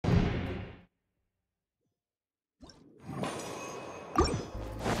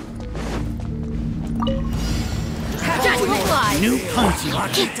alive! New punching.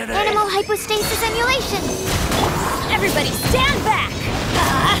 Animal hypostasis emulation! Everybody stand back!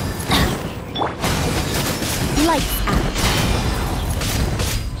 Lights out.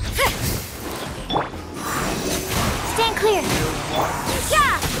 Stand clear!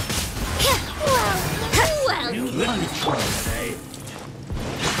 Yeah! Well. New punch.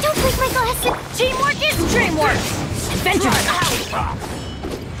 Don't break my glasses! Teamwork is dreamwork! Adventure!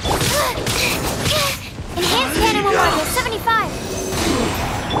 Enhanced animal market 75!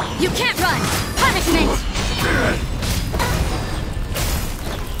 You can't run! Punishment!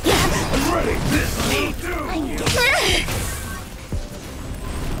 I'm ready. This will do.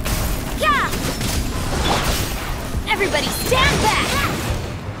 Yeah! Everybody stand back!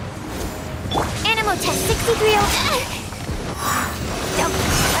 Animal test 63. Don't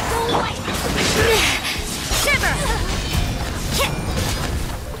let go away! Shiver!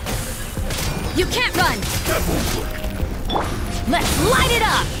 You can't run! That won't work. Let's light it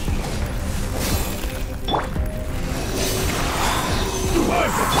up!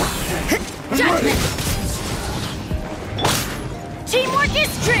 Judgment! Teamwork is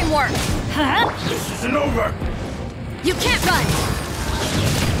dreamwork! Huh? This isn't over. You can't run!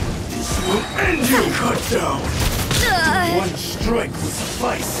 This will end you. Cut down. One strike will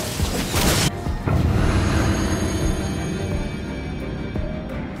suffice.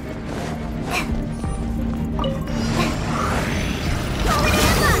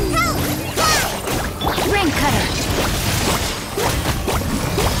 Ring cutter!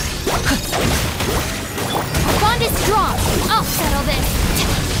 Our bond is strong! I'll settle this!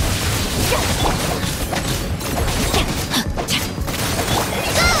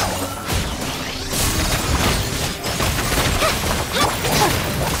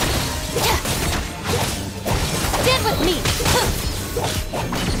 Stand with me!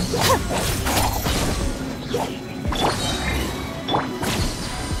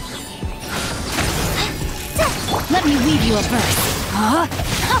 Let me weave you a verse. Huh?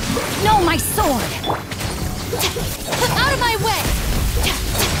 No, my sword! Out of my way!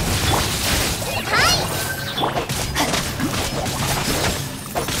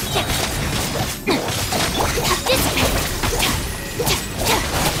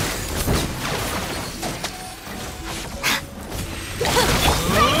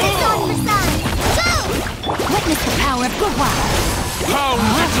 Witness the power of goodwill! Pound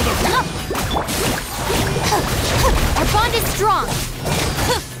into the... Our bond is strong!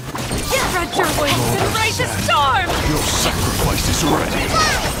 Spread your wings and raise a storm! Your sacrifice is ready.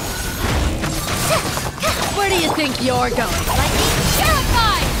 Where do you think you're going? Lightning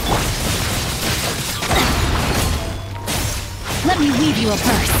terrified! Let me weave you a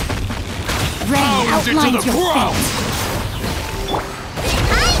verse. Rain outlines your fate.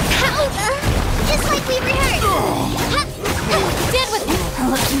 Just like we rehearsed! Stand with me!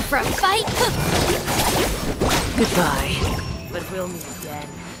 Looking for a fight? Goodbye, but we'll meet again.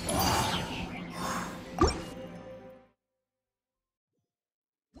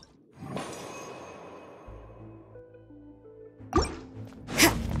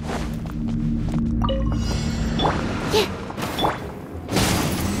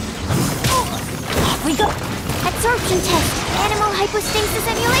 Off we go! Absorption test! Animal hypostasis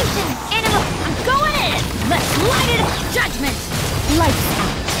emulation! Animal, I'm going in! Let's light it up! Judgment! Lights out!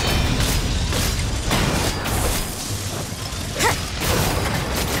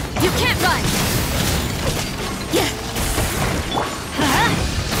 You can't run!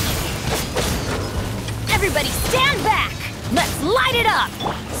 Everybody stand back! Let's light it up!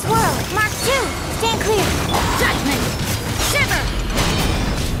 Swirl! Mark 2! Stand clear! Judgment! Shiver!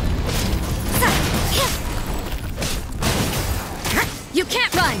 You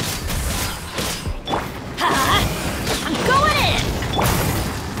can't run! I'm going in!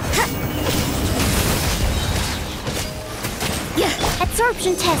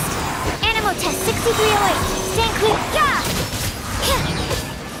 Absorption test! Animal test 6308! Stand clear!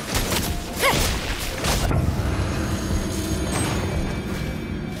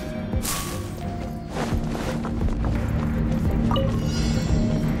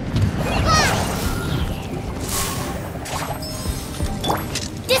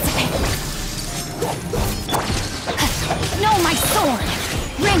 No, my sword!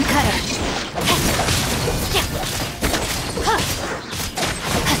 Ring cutter!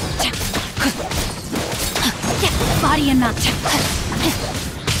 Body and mount.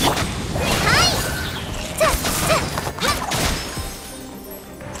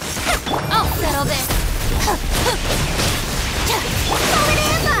 I'll settle this.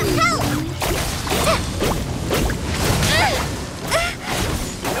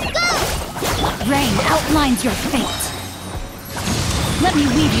 Rain outlines your fate. Let me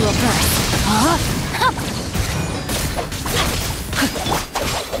weave you a verse.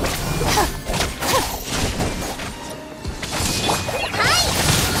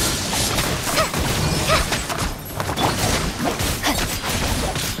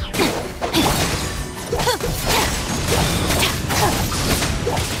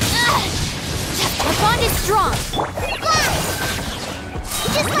 Our bond is strong.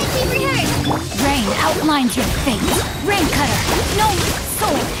 Just like we rehearsed. Rain outlines your fate. Rain cutter, no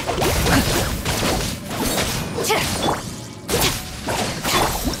sword.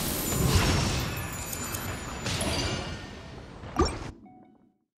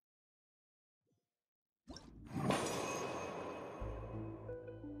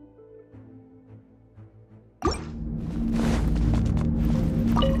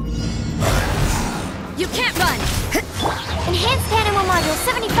 You can't run! Enhanced Animal Module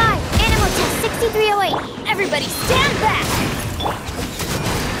 75, Animal Test 6308. Everybody stand back!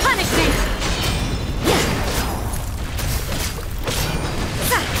 Punishment!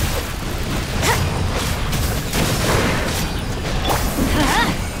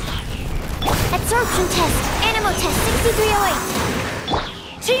 Absorption Test, Animal Test 6308.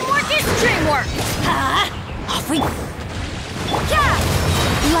 Teamwork is dreamwork! Off we go!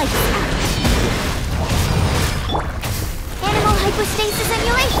 Lights out! Animal Hypostasis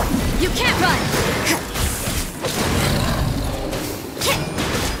Emulation. You can't run!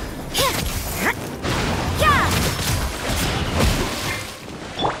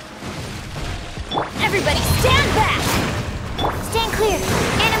 Everybody stand back! Stand clear.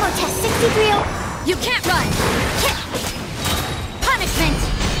 Animal Test 6308. You can't run! Punishment!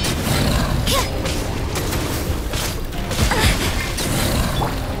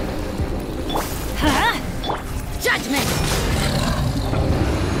 Judgment!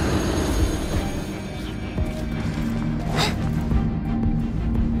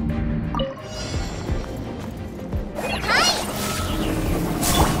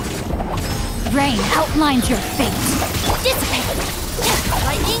 Rain outlines your fate. Dissipate!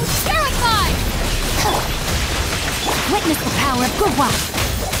 Lightning terrified! Witness the power of good wife.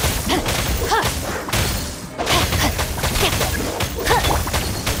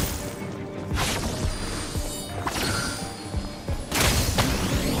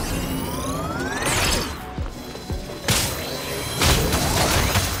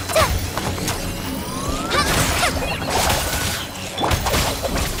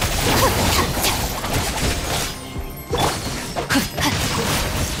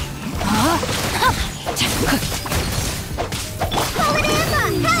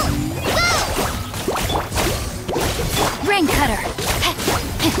 Rain cutter!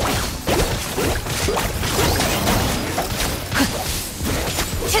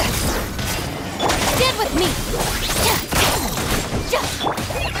 Stand with me!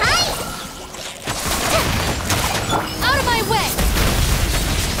 Out of my way!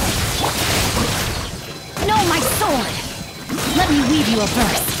 No, my sword! Let me weave you a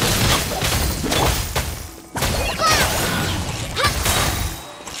verse.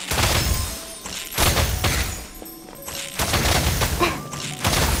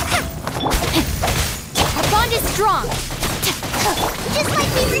 Our bond is strong. Just like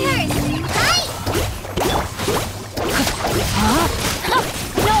we rehearsed.